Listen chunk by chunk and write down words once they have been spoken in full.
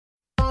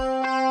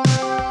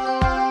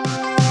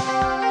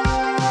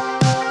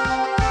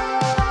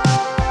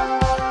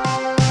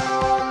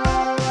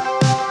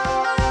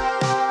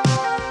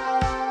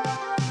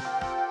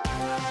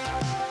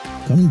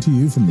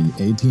from the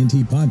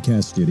AT&T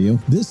Podcast Studio,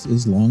 this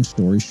is Long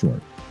Story Short.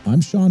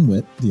 I'm Shaun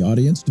Witt, the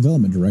Audience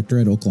Development Director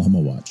at Oklahoma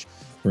Watch.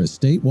 We're a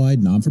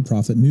statewide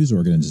non-for-profit news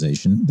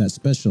organization that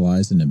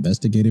specializes in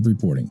investigative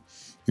reporting.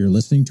 You're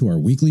listening to our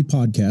weekly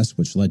podcast,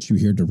 which lets you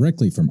hear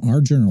directly from our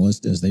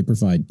journalists as they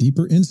provide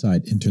deeper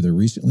insight into their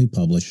recently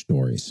published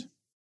stories.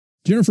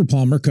 Jennifer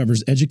Palmer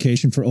covers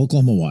education for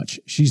Oklahoma Watch.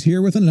 She's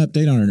here with an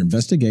update on her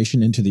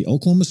investigation into the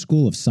Oklahoma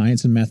School of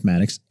Science and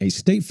Mathematics, a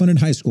state-funded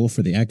high school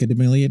for the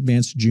academically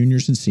advanced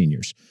juniors and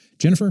seniors.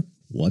 Jennifer,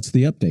 what's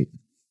the update?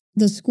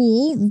 The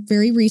school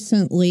very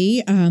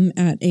recently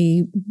at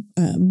a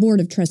Board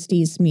of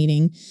Trustees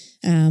meeting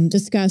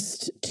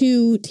discussed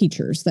two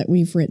teachers that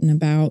we've written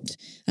about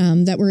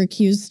that were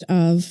accused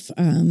of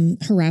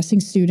harassing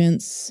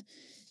students.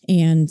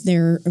 And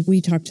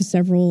we talked to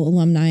several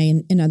alumni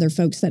and other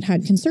folks that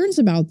had concerns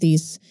about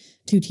these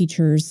two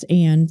teachers.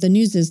 And the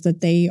news is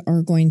that they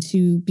are going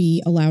to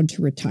be allowed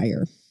to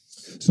retire.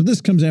 So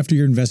this comes after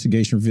your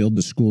investigation revealed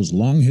the school's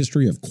long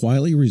history of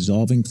quietly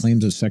resolving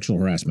claims of sexual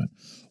harassment.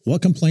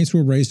 What complaints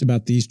were raised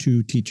about these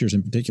two teachers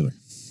in particular?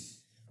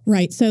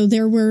 Right. So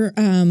there were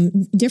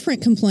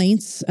different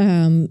complaints,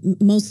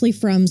 mostly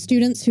from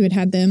students who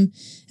had them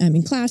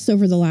in class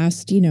over the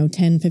last,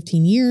 10,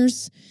 15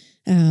 years.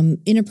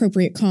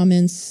 Inappropriate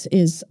comments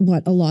is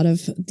what a lot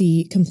of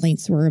the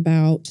complaints were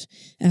about.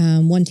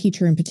 One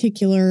teacher in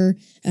particular,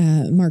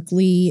 Mark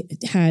Lee,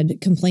 had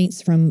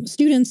complaints from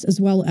students as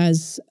well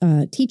as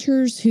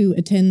teachers who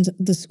attend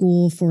the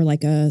school for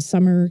like a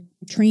summer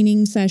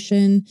training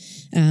session.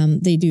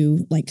 They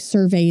do like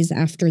surveys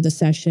after the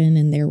session,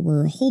 and there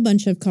were a whole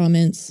bunch of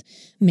comments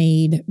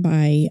made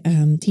by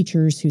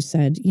teachers who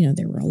said,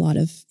 there were a lot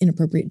of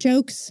inappropriate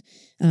jokes,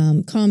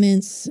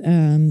 comments,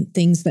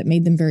 things that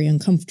made them very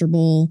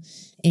uncomfortable.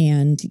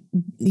 And,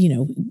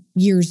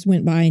 years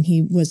went by and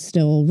he was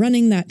still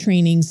running that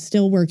training,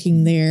 still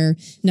working there.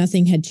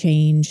 Nothing had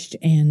changed.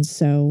 And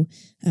so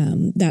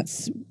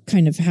that's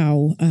kind of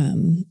how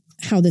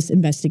this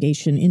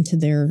investigation into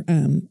their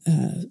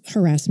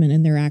harassment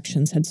and their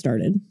actions had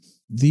started.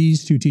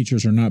 These two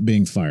teachers are not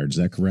being fired. Is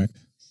that correct?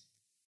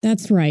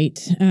 That's right.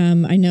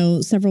 I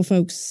know several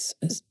folks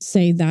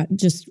say that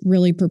just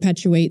really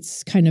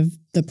perpetuates kind of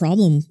the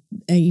problem,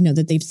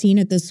 that they've seen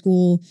at this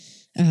school,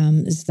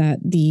 is that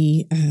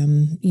the,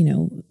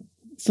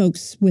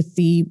 folks with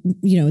the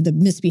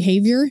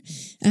misbehavior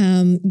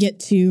get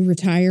to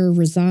retire,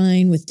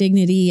 resign with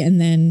dignity. And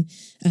then,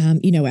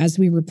 as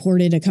we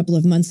reported a couple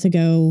of months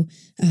ago,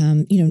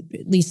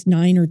 at least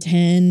 9 or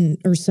 10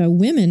 or so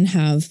women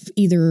have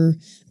either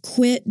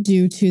quit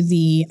due to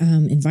the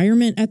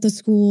environment at the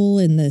school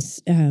and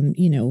this,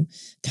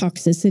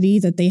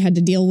 toxicity that they had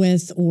to deal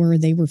with, or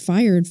they were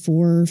fired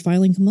for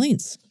filing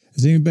complaints.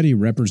 Has anybody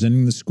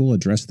representing the school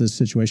addressed this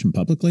situation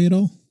publicly at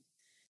all?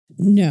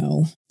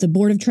 No. The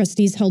Board of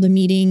Trustees held a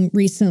meeting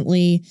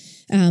recently.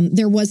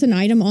 There was an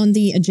item on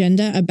the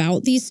agenda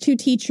about these two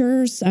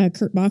teachers,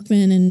 Kurt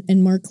Bachman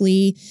and Mark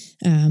Lee,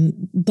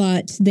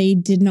 but they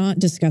did not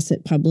discuss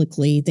it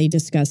publicly. They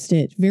discussed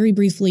it very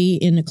briefly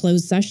in a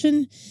closed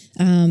session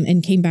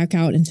and came back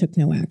out and took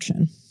no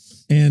action.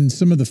 And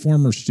some of the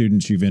former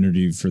students you've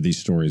interviewed for these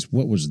stories,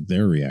 what was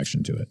their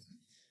reaction to it?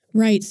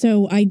 Right.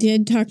 So I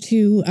did talk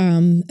to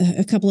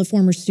a couple of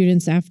former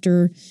students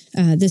after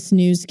this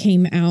news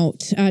came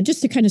out,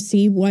 just to kind of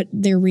see what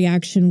their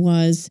reaction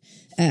was.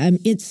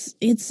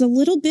 It's a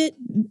little bit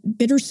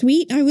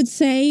bittersweet, I would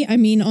say. I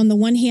mean, on the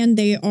one hand,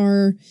 they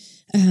are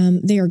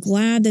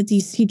glad that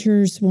these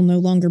teachers will no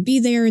longer be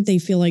there. They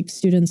feel like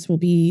students will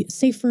be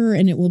safer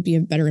and it will be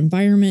a better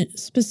environment,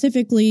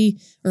 specifically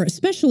or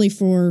especially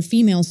for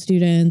female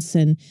students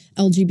and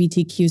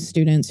LGBTQ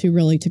students who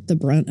really took the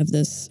brunt of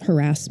this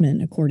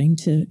harassment, according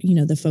to,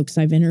 the folks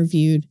I've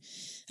interviewed.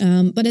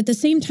 But at the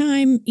same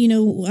time,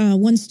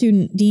 one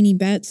student, Deanie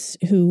Betts,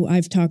 who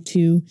I've talked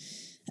to,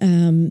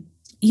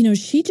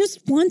 she just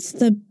wants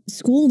the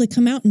school to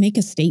come out and make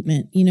a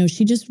statement.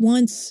 She just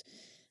wants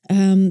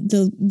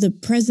the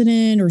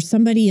president or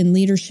somebody in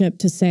leadership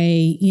to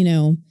say,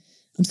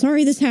 I'm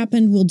sorry this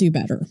happened, we'll do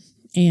better.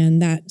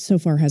 And that so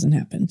far hasn't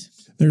happened.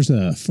 There's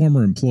a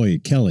former employee,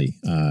 Kelly,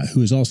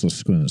 who is also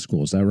suing the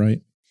school. Is that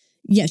right?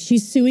 Yes,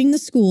 she's suing the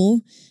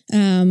school.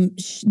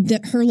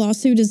 Her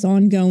lawsuit is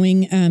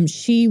ongoing.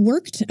 She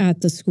worked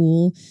at the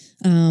school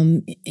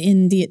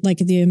in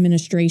the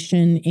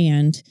administration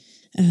and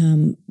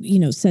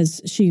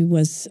says she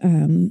was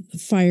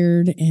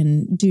fired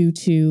and due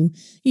to,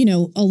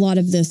 a lot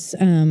of this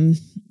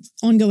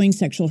ongoing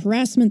sexual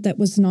harassment that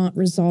was not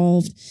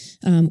resolved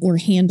or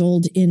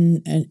handled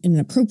in an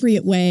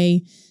appropriate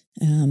way.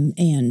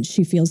 And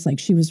she feels like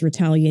she was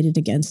retaliated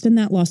against in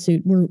that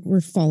lawsuit.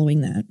 We're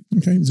following that.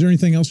 Okay. Is there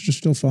anything else you're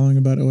still following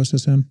about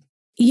OSSM?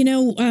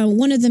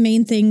 One of the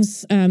main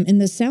things,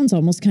 and this sounds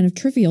almost kind of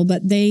trivial,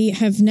 but they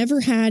have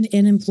never had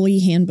an employee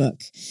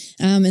handbook.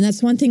 And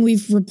that's one thing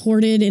we've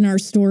reported in our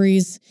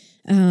stories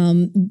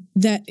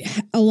that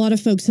a lot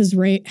of folks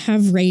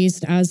have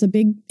raised as a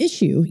big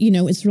issue.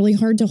 It's really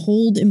hard to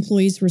hold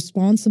employees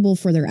responsible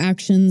for their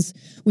actions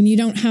when you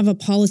don't have a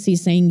policy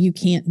saying you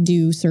can't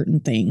do certain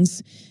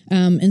things.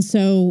 And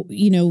so,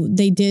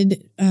 they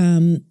did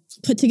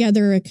put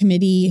together a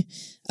committee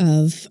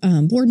of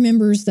board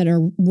members that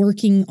are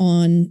working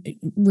on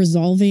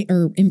resolving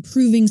or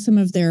improving some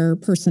of their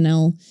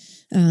personnel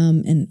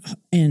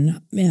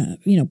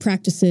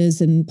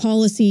practices and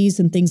policies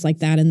and things like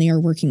that. And they are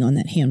working on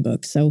that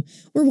handbook. So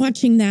we're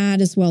watching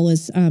that as well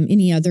as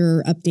any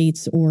other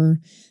updates or,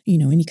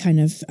 any kind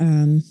of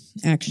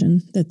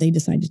action that they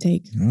decide to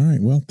take. All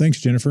right. Well, thanks,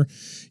 Jennifer.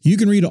 You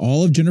can read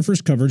all of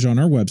Jennifer's coverage on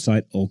our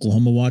website,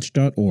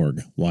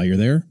 oklahomawatch.org. While you're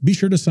there, be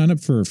sure to sign up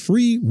for a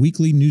free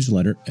weekly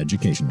newsletter,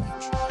 Education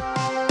Watch.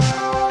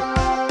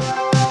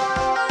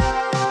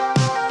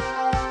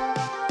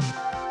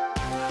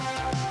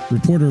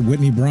 Reporter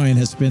Whitney Bryen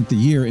has spent the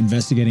year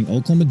investigating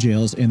Oklahoma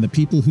jails and the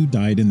people who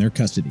died in their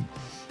custody.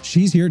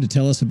 She's here to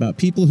tell us about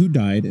people who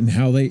died and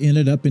how they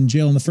ended up in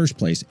jail in the first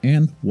place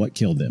and what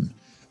killed them.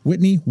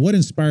 Whitney, what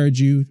inspired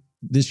you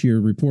this year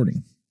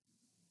reporting?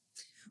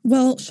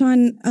 Well,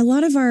 Shaun, a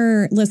lot of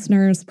our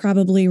listeners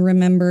probably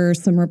remember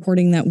some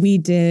reporting that we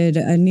did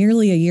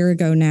nearly a year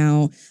ago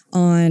now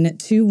on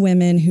two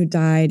women who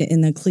died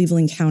in the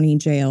Cleveland County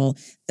Jail.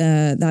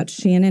 That's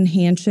Shannon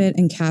Hanchett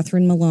and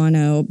Catherine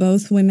Milano.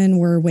 Both women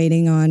were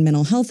waiting on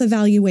mental health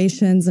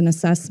evaluations and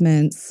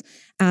assessments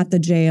at the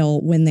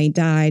jail when they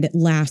died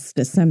last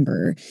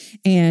December.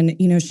 And,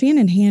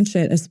 Shannon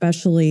Hanchett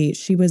especially,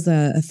 she was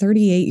a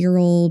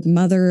 38-year-old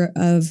mother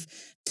of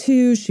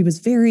two. She was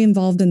very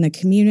involved in the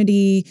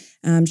community.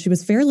 She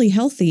was fairly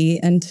healthy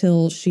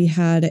until she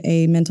had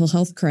a mental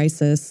health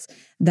crisis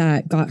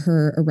that got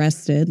her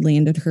arrested,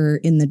 landed her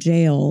in the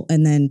jail.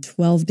 And then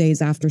 12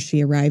 days after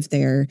she arrived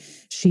there,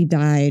 she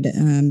died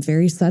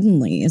very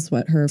suddenly, is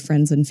what her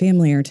friends and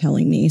family are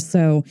telling me.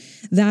 So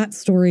that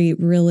story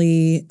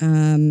really,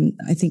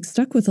 I think,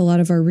 stuck with a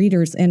lot of our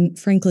readers and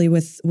frankly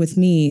with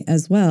me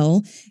as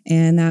well.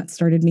 And that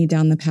started me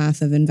down the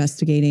path of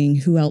investigating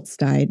who else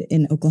died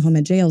in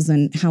Oklahoma jails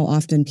and how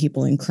often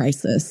people in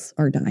crisis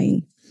are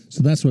dying.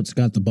 So that's what's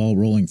got the ball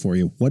rolling for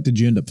you. What did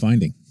you end up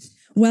finding?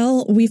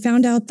 Well, we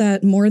found out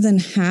that more than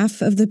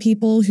half of the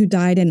people who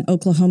died in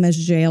Oklahoma's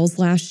jails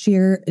last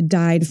year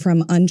died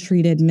from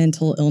untreated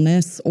mental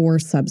illness or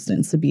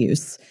substance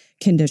abuse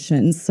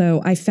conditions.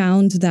 So I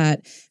found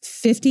that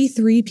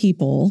 53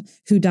 people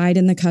who died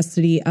in the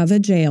custody of a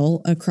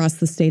jail across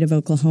the state of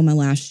Oklahoma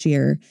last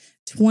year,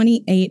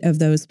 28 of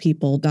those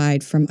people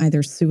died from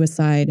either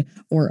suicide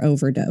or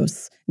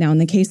overdose. Now, in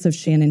the case of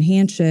Shannon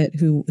Hanchett,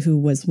 who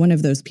was one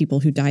of those people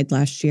who died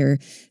last year,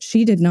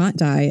 she did not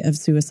die of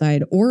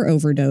suicide or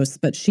overdose,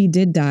 but she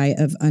did die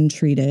of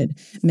untreated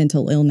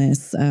mental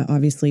illness,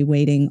 obviously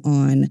waiting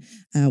on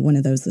one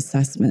of those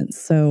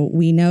assessments. So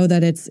we know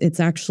that it's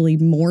actually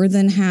more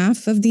than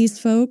half of these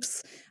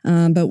folks,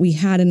 but we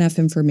had enough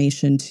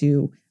information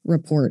to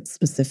report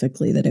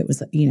specifically that it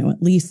was, at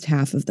least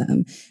half of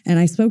them. And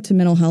I spoke to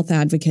mental health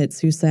advocates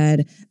who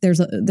said there's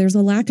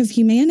a lack of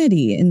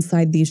humanity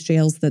inside these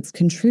jails that's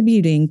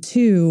contributing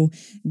to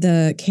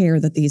the care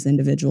that these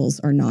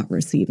individuals are not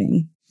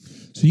receiving.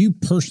 So you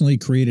personally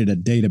created a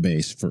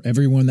database for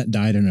everyone that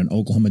died in an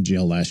Oklahoma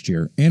jail last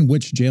year and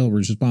which jail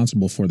was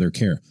responsible for their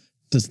care.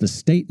 Does the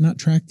state not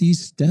track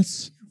these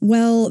deaths?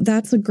 Well,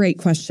 that's a great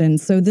question.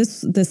 So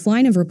this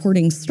line of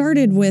reporting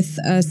started with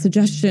a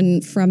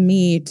suggestion from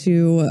me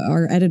to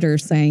our editor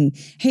saying,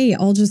 hey,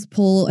 I'll just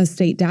pull a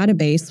state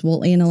database.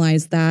 We'll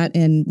analyze that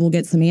and we'll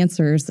get some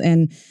answers.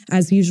 And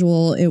as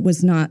usual, it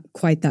was not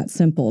quite that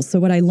simple. So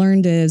what I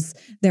learned is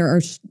there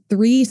are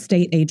 3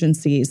 state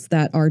agencies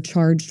that are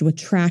charged with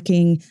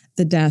tracking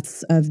the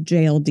deaths of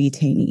jail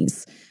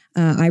detainees.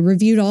 I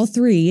reviewed all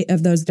 3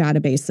 of those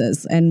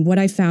databases, and what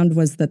I found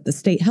was that the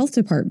state health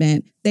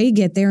department, they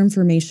get their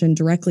information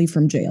directly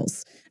from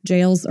jails.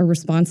 Jails are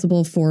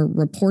responsible for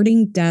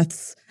reporting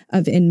deaths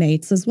of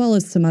inmates, as well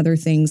as some other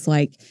things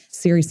like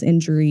serious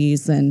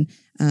injuries and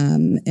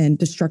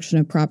destruction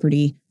of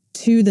property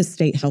to the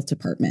state health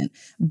department.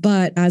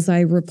 But as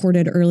I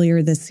reported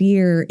earlier this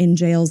year, in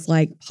jails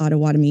like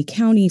Pottawatomie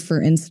County, for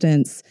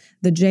instance,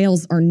 the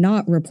jails are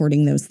not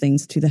reporting those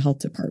things to the health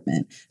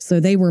department.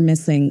 So they were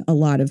missing a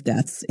lot of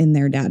deaths in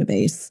their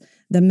database.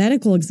 The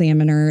medical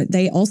examiner,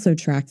 they also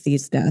track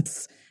these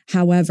deaths.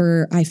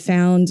 However, I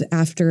found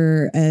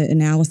after an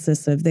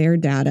analysis of their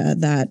data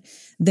that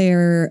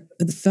the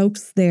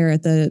folks there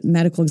at the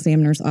medical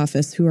examiner's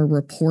office who are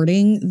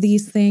reporting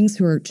these things,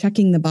 who are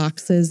checking the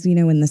boxes,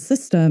 in the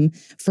system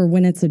for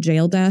when it's a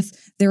jail death,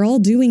 they're all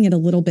doing it a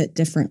little bit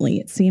differently.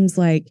 It seems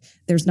like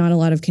there's not a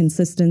lot of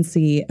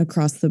consistency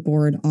across the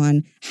board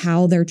on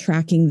how they're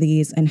tracking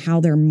these and how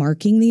they're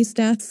marking these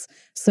deaths.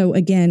 So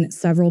again,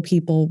 several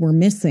people were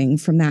missing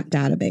from that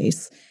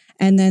database.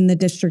 And then the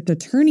District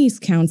Attorney's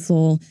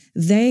Council,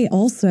 they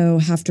also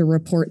have to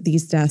report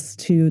these deaths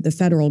to the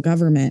federal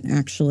government,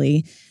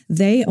 actually.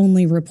 They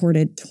only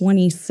reported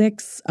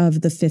 26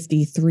 of the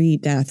 53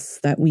 deaths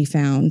that we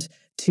found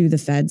to the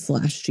feds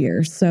last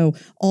year. So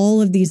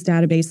all of these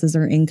databases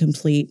are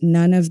incomplete.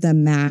 None of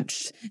them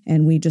matched.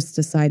 And we just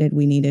decided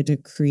we needed to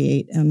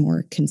create a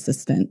more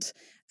consistent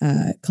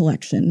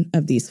collection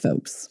of these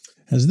folks.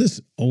 Has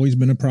this always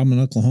been a problem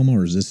in Oklahoma,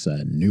 or is this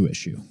a new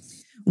issue?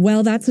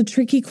 Well, that's a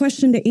tricky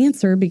question to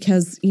answer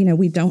because,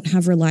 we don't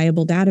have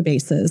reliable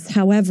databases.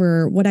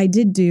 However, what I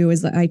did do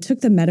is I took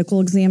the medical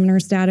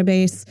examiner's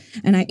database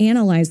and I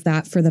analyzed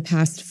that for the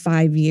past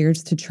 5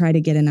 years to try to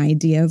get an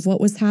idea of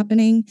what was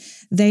happening.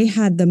 They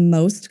had the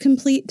most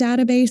complete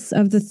database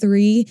of the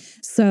three.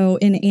 So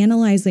in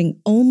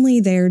analyzing only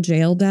their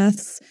jail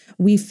deaths,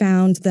 we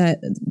found that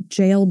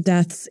jail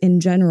deaths in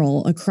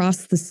general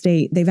across the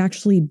state, they've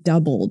actually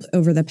doubled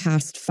over the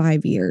past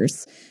 5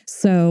 years.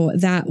 So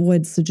that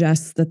would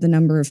suggest that the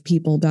number of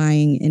people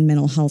dying in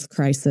mental health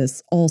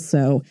crisis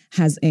also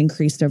has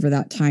increased over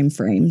that time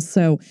frame.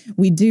 So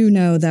we do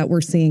know that we're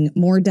seeing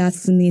more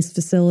deaths in these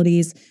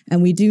facilities,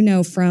 and we do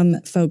know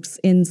from folks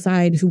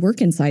inside who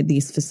work inside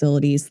these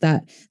facilities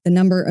that the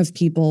number of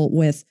people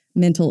with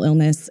mental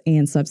illness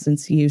and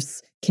substance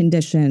use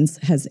conditions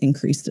has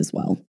increased as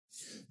well.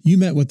 You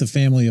met with the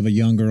family of a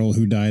young girl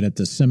who died at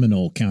the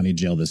Seminole County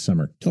Jail this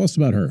summer. Tell us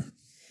about her.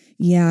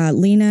 Yeah,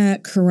 Lena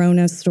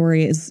Corona's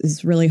story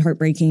is really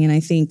heartbreaking, and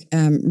I think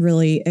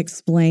really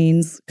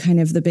explains kind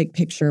of the big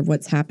picture of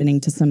what's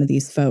happening to some of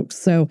these folks.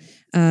 So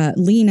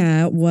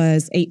Lena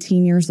was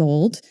 18 years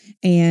old,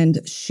 and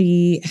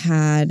she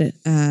had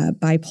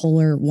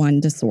bipolar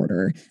 1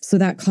 disorder. So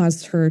that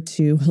caused her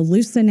to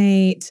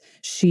hallucinate.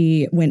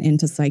 She went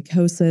into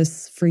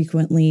psychosis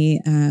frequently.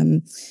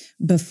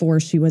 Before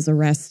she was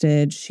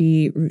arrested,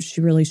 she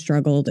really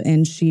struggled,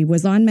 and she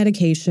was on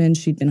medication.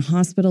 She'd been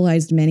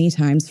hospitalized many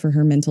times for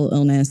her mental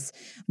illness,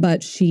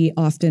 but she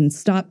often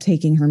stopped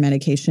taking her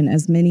medication,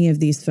 as many of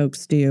these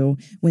folks do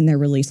when they're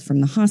released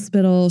from the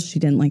hospital. She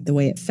didn't like the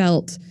way it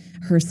felt.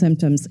 Her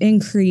symptoms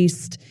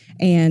increased,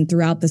 and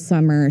throughout the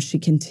summer, she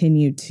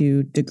continued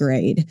to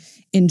degrade.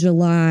 In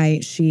July,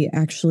 she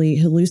actually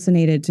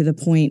hallucinated to the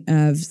point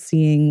of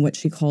seeing what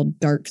she called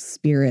dark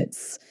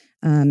spirits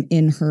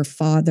in her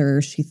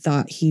father. She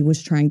thought he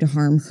was trying to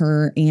harm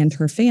her and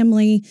her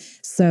family,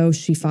 so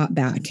she fought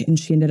back, and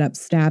she ended up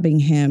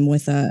stabbing him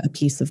with a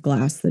piece of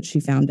glass that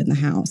she found in the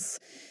house.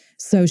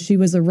 So she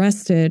was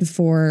arrested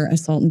for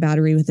assault and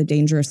battery with a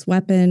dangerous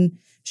weapon.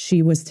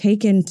 She was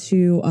taken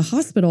to a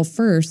hospital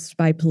first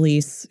by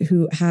police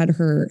who had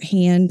her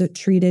hand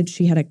treated.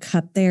 She had a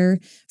cut there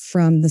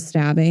from the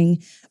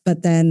stabbing,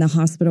 but then the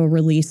hospital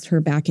released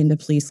her back into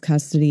police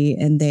custody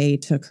and they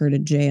took her to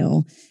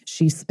jail.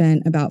 She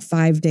spent about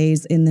 5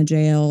 days in the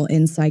jail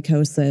in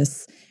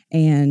psychosis,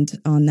 and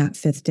on that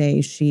 5th day,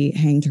 she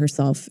hanged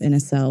herself in a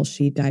cell.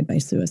 She died by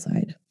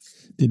suicide.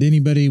 Did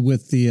anybody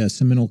with the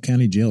Seminole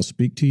County Jail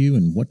speak to you,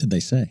 and what did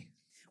they say?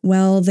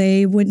 Well,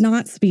 they would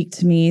not speak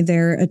to me.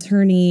 Their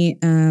attorney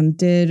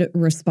did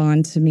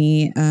respond to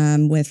me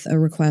with a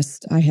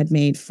request I had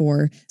made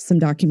for some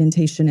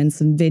documentation and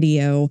some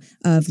video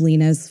of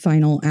Lena's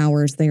final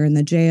hours there in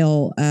the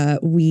jail.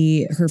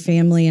 Her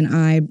family and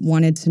I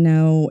wanted to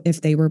know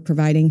if they were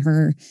providing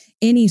her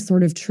any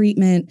sort of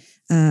treatment,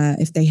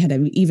 if they had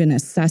even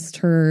assessed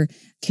her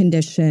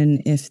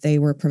condition, if they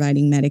were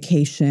providing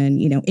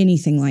medication,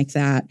 anything like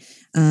that.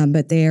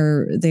 But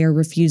they're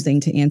refusing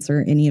to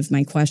answer any of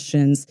my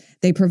questions.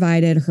 They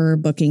provided her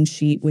booking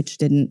sheet, which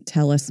didn't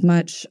tell us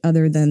much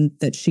other than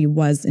that she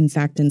was in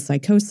fact in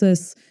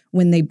psychosis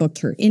when they booked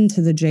her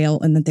into the jail,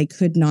 and that they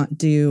could not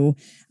do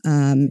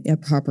a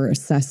proper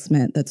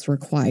assessment that's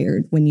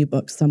required when you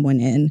book someone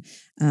in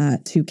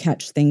to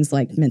catch things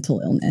like mental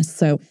illness.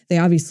 So they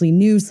obviously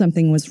knew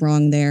something was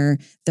wrong there.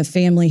 The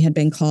family had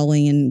been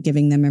calling and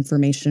giving them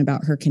information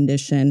about her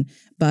condition,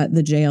 but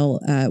the jail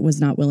was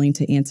not willing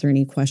to answer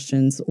any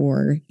questions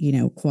or,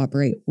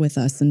 cooperate with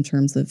us in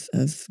terms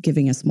of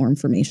giving us more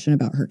information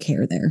about her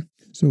care there.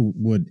 So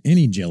would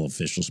any jail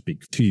official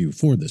speak to you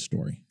for this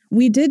story?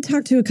 We did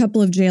talk to a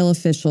couple of jail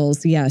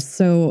officials, yes.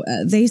 So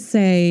they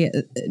say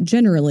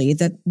generally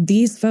that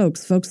these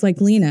folks like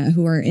Lena,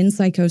 who are in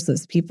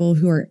psychosis, people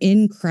who are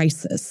in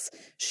crisis,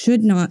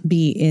 should not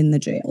be in the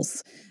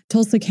jails.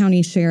 Tulsa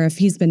County Sheriff,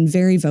 he's been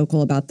very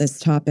vocal about this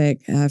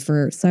topic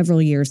for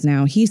several years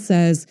now. He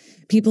says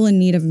people in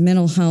need of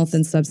mental health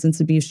and substance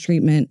abuse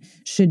treatment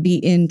should be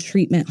in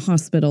treatment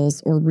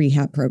hospitals or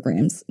rehab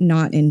programs,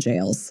 not in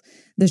jails.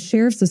 The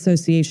Sheriff's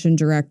Association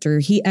director,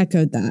 he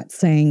echoed that,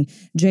 saying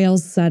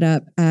jails set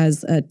up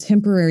as a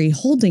temporary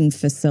holding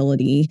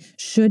facility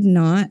should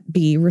not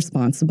be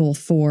responsible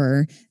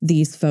for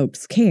these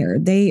folks' care.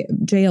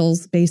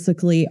 Jails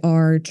basically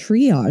are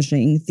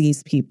triaging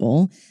these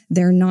people.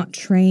 They're not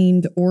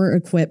trained or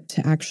equipped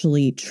to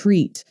actually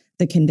treat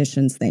the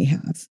conditions they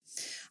have.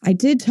 I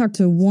did talk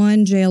to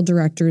one jail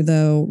director,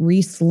 though,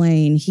 Reese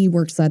Lane. He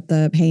works at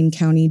the Payne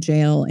County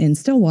Jail in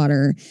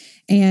Stillwater.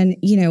 And,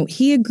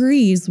 he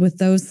agrees with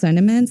those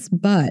sentiments,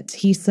 but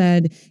he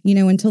said,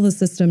 until the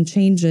system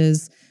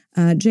changes,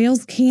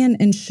 jails can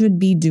and should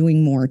be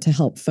doing more to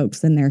help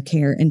folks in their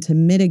care and to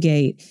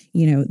mitigate,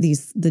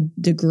 the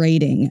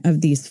degrading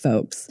of these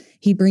folks.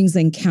 He brings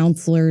in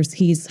counselors.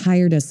 He's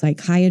hired a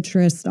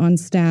psychiatrist on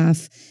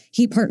staff.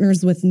 He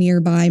partners with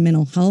nearby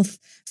mental health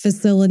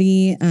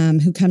facility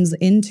who comes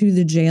into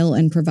the jail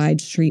and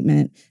provides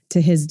treatment to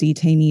his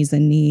detainees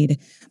in need.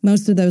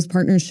 Most of those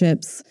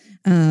partnerships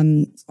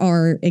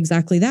are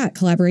exactly that,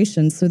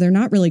 collaborations. So they're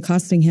not really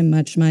costing him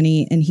much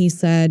money. And he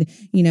said,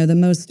 the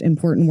most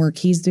important work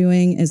he's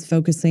doing is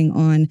focusing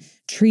on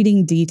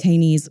treating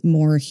detainees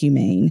more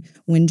humane.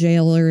 When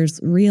jailers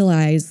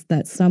realize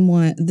that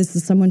this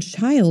is someone's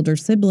child or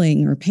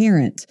sibling or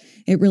parent,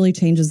 it really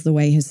changes the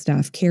way his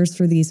staff cares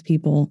for these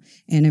people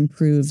and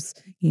improves,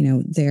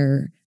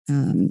 their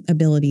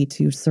ability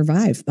to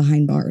survive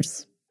behind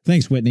bars.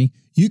 Thanks, Whitney.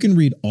 You can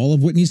read all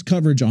of Whitney's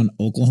coverage on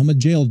Oklahoma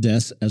jail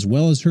deaths, as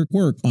well as her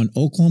work on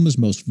Oklahoma's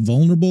most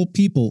vulnerable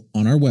people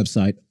on our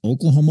website,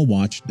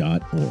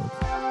 oklahomawatch.org.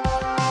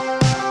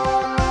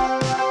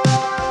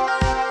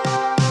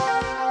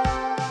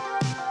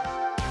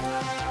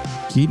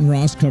 Keaton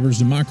Ross covers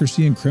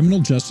democracy and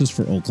criminal justice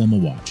for Oklahoma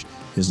Watch.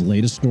 His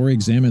latest story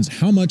examines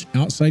how much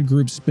outside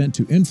groups spent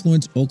to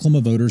influence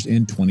Oklahoma voters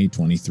in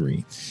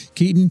 2023.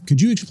 Keaton,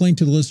 could you explain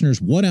to the listeners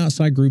what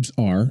outside groups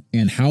are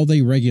and how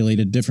they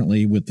regulated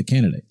differently with the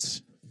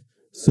candidates?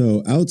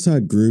 So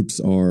outside groups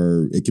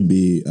it can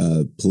be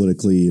a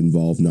politically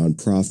involved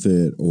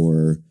nonprofit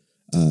or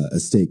a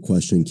state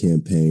question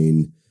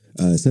campaign,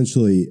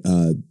 essentially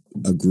a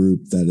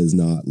group that is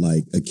not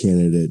like a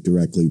candidate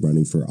directly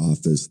running for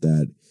office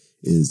that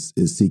is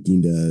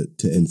seeking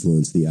to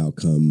influence the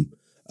outcome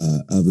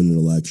of an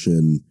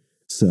election.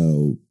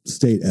 So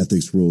state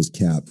ethics rules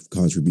cap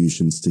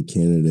contributions to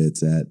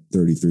candidates at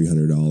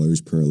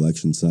 $3,300 per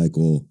election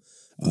cycle.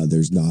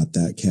 There's not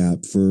that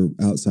cap for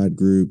outside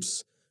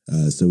groups.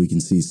 So we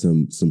can see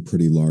some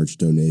pretty large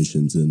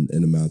donations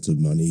and amounts of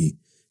money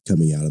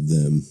coming out of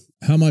them.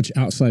 How much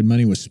outside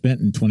money was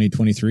spent in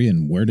 2023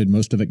 and where did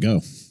most of it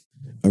go?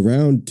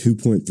 Around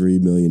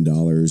 $2.3 million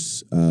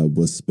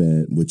was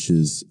spent, which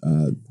is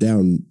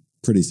down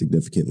pretty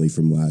significantly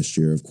from last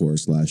year. Of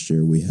course, last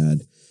year we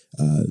had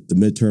the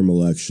midterm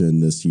election.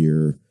 This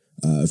year,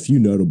 a few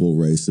notable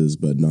races,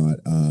 but not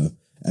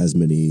as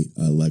many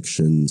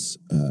elections,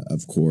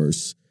 of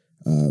course.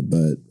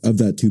 But of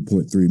that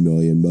 $2.3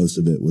 million, most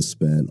of it was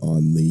spent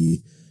on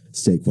the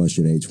state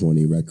question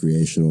 820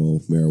 recreational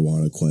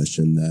marijuana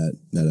question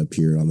that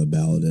appeared on the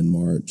ballot in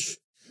March.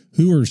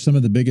 Who are some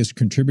of the biggest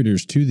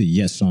contributors to the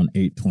Yes on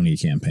 820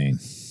 campaign?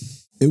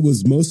 It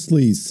was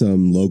mostly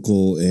some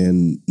local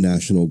and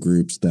national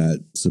groups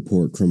that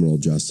support criminal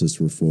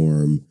justice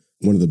reform.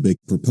 One of the big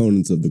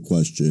proponents of the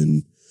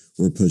question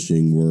we're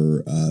pushing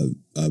were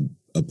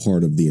a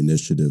part of the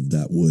initiative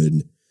that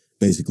would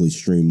basically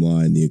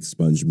streamline the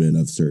expungement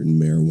of certain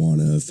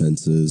marijuana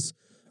offenses.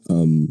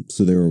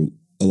 So there were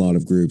a lot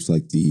of groups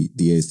like the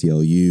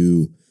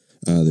ACLU,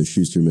 the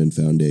Schusterman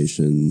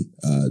Foundation,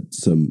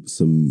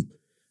 some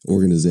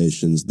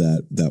organizations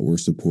that were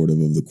supportive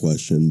of the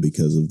question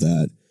because of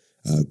that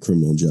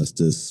criminal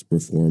justice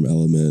reform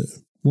element.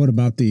 What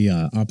about the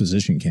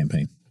opposition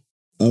campaign?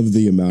 Of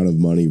the amount of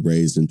money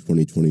raised in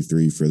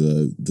 2023 for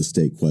the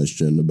state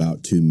question,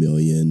 about $2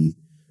 million.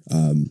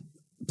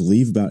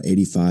 Believe about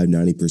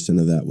 85-90%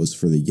 of that was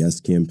for the Yes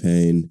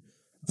campaign.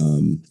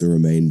 The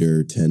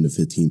remainder, 10 to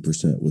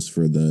 15%, was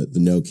for the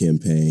No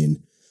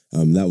campaign.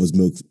 That was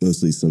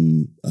mostly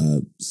some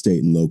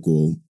state and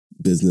local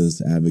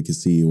business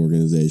advocacy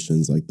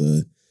organizations like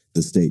the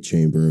State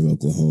Chamber of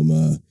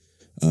Oklahoma,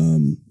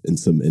 and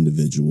some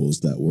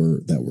individuals that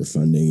were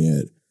funding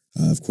it.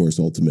 Of course,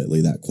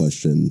 ultimately that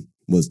question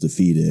was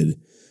defeated,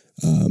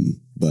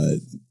 but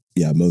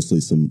yeah, mostly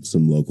some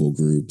local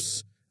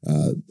groups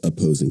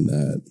opposing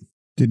that.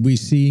 Did we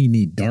see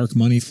any dark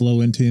money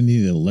flow into any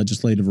of the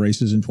legislative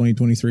races in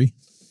 2023?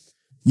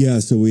 Yeah,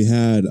 so we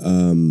had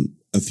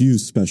a few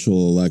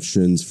special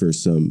elections for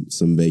some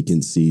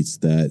vacant seats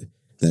that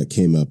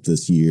came up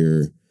this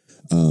year.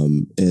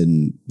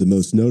 And the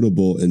most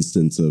notable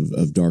instance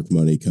of dark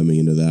money coming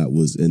into that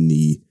was in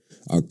the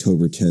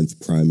October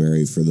 10th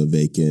primary for the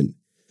vacant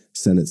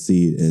Senate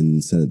seat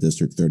in Senate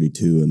District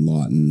 32 in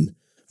Lawton.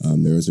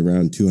 There was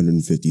around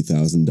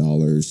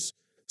 $250,000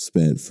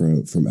 spent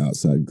from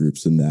outside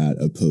groups in that,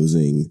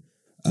 opposing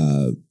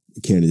a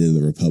candidate in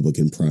the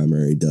Republican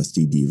primary,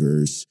 Dusty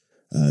Devers,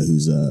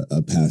 who's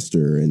a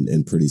pastor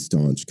and pretty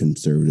staunch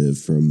conservative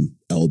from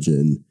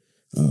Elgin.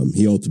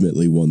 He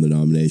ultimately won the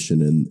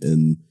nomination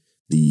in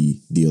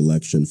the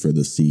election for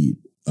the seat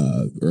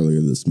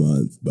earlier this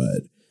month,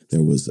 but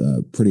there was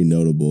a pretty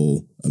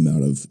notable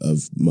amount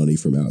of money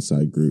from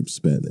outside groups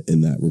spent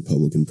in that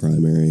Republican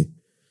primary.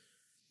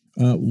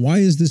 Why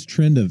is this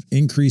trend of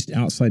increased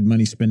outside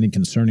money spending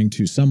concerning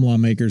to some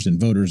lawmakers and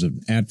voters of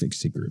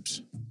advocacy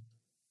groups?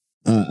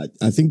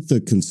 I think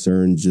the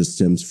concern just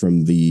stems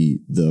from the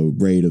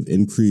rate of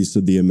increase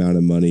of the amount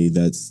of money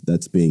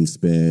that's being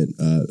spent.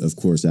 Of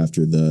course,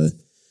 after the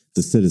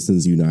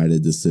Citizens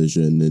United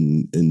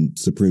decision and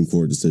Supreme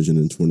Court decision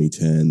in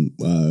 2010,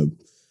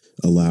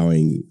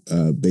 allowing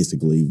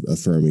basically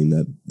affirming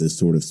that this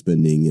sort of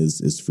spending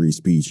is free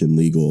speech and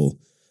legal.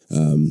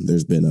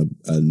 There's been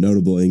a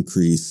notable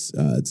increase.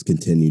 It's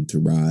continued to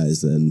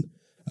rise, and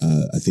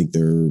I think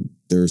there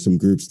are some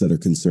groups that are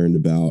concerned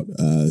about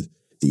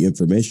the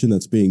information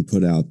that's being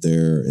put out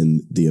there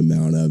and the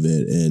amount of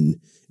it, and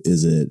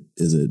is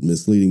it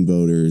misleading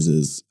voters?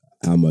 Is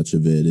how much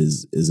of it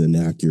is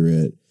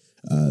inaccurate?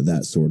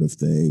 That sort of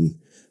thing.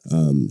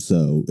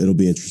 So it'll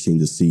be interesting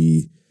to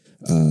see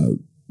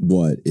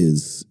what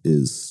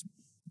is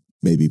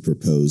maybe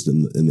proposed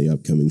in the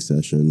upcoming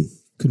session.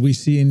 Could we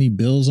see any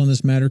bills on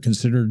this matter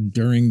considered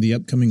during the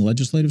upcoming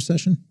legislative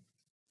session?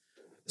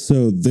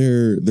 So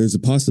there's a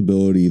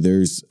possibility.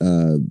 There's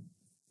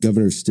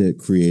Governor Stitt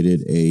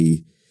created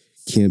a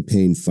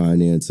campaign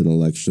finance and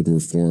election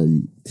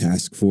reform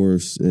task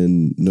force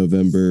in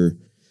November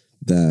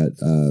that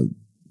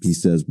he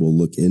says will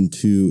look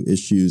into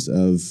issues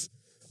of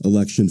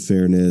election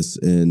fairness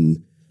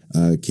and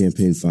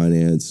campaign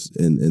finance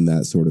and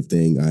that sort of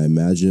thing. I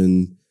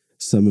imagine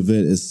some of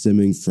it is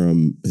stemming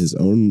from his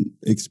own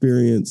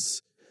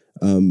experience,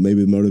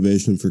 maybe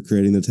motivation for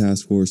creating the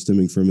task force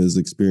stemming from his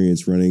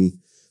experience running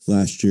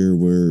last year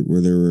where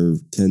there were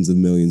tens of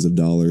millions of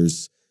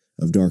dollars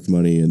of dark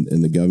money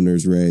in the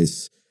governor's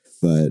race.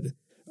 But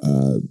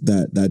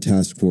that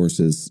task force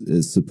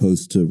is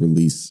supposed to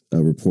release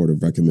a report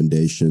of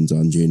recommendations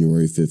on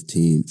January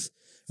 15th.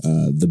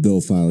 The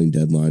bill filing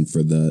deadline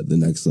for the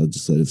next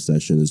legislative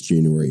session is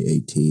January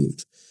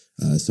 18th.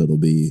 So it'll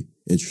be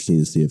interesting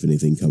to see if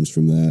anything comes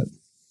from that.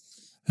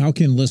 How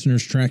can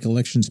listeners track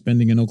election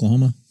spending in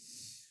Oklahoma?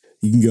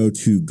 You can go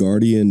to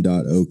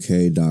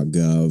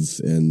guardian.ok.gov,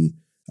 and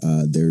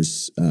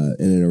there's an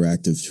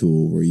interactive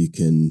tool where you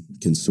can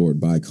sort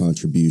by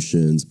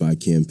contributions, by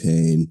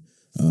campaign,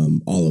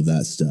 all of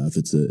that stuff.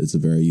 It's a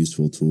very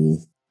useful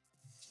tool.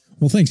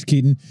 Well, thanks,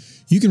 Keaton.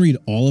 You can read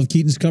all of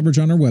Keaton's coverage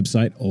on our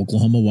website,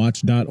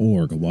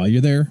 oklahomawatch.org. While you're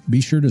there,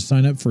 be sure to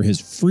sign up for his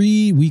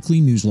free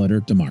weekly newsletter,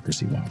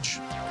 Democracy Watch.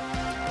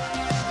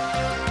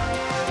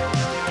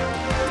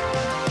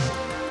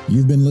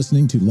 You've been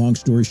listening to Long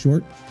Story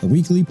Short, a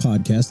weekly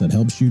podcast that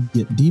helps you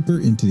get deeper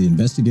into the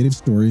investigative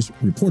stories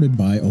reported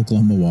by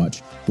Oklahoma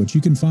Watch, which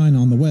you can find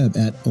on the web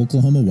at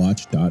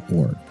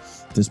oklahomawatch.org.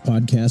 This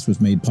podcast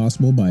was made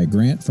possible by a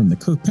grant from the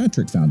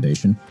Kirkpatrick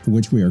Foundation, for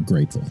which we are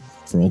grateful.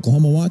 For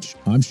Oklahoma Watch,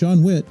 I'm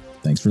Shaun Witt.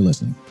 Thanks for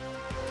listening.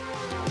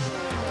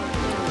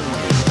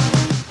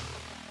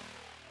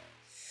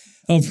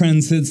 Well,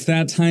 friends, it's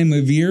that time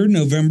of year.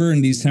 November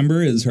and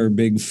December is our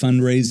big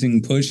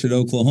fundraising push at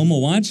Oklahoma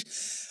Watch.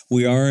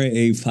 We are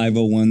a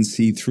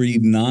 501c3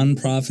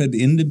 nonprofit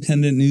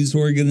independent news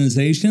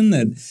organization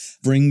that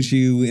brings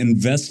you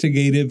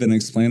investigative and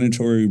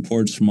explanatory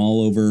reports from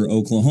all over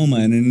Oklahoma.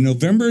 And in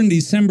November and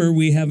December,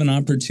 we have an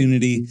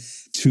opportunity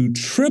to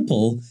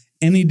triple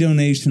any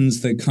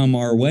donations that come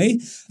our way.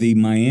 The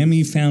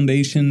Miami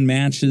Foundation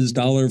matches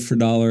dollar for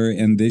dollar,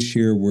 and this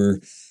year we're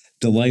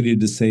delighted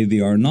to say the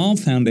Arnall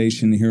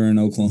Foundation here in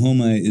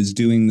Oklahoma is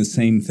doing the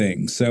same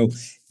thing. So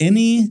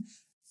any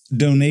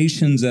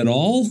donations at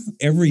all,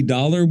 every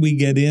dollar we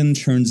get in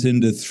turns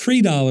into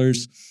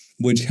 $3,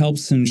 which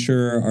helps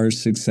ensure our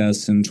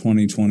success in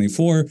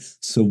 2024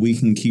 so we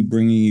can keep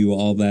bringing you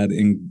all that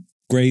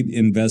great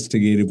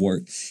investigative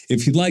work.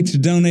 If you'd like to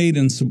donate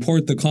and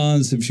support the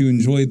cause, if you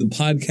enjoy the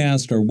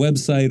podcast, our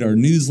website, our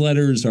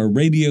newsletters, our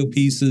radio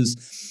pieces,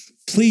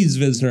 please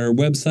visit our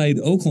website,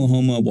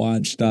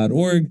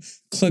 oklahomawatch.org.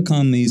 Click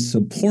on the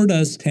Support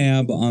Us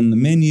tab on the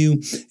menu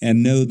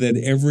and know that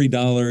every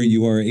dollar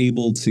you are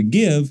able to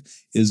give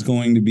is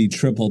going to be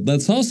tripled.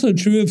 That's also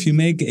true if you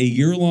make a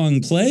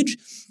year-long pledge.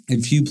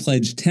 If you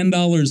pledge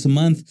 $10 a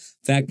month,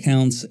 that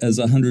counts as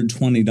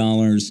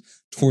 $120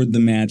 toward the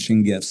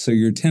matching gift. So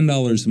your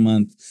 $10 a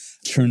month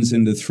turns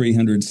into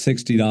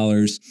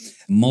 $360.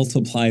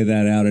 Multiply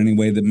that out any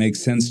way that makes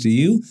sense to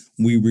you.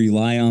 We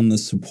rely on the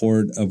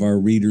support of our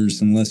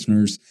readers and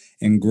listeners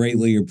and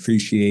greatly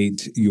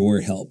appreciate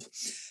your help.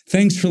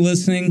 Thanks for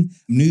listening.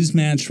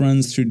 Newsmatch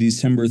runs through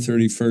December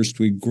 31st.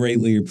 We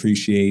greatly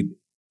appreciate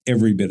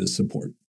every bit of support.